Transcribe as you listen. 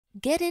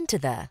Get into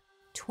the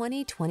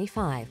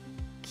 2025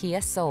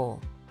 Kia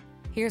Soul.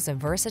 Here's a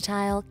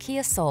versatile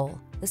Kia Soul,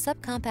 the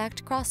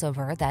subcompact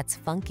crossover that's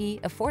funky,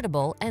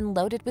 affordable, and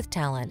loaded with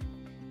talent.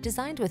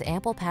 Designed with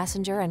ample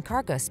passenger and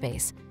cargo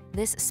space,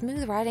 this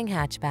smooth-riding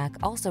hatchback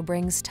also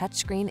brings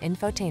touchscreen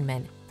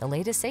infotainment, the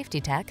latest safety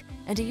tech,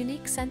 and a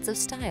unique sense of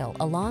style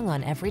along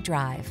on every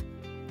drive.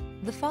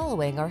 The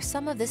following are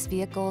some of this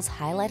vehicle's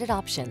highlighted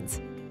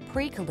options: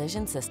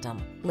 pre-collision system,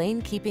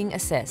 lane keeping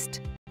assist,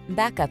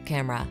 backup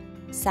camera,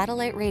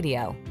 satellite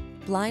radio,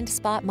 blind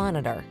spot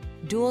monitor,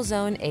 dual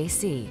zone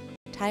AC,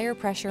 tire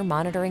pressure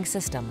monitoring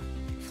system,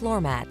 floor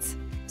mats,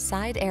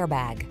 side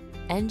airbag,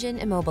 engine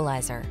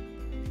immobilizer.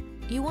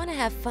 You want to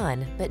have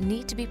fun but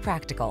need to be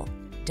practical.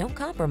 Don't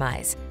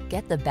compromise.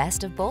 Get the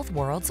best of both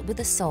worlds with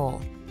the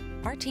Soul.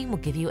 Our team will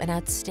give you an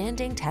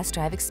outstanding test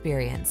drive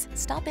experience.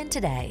 Stop in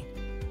today.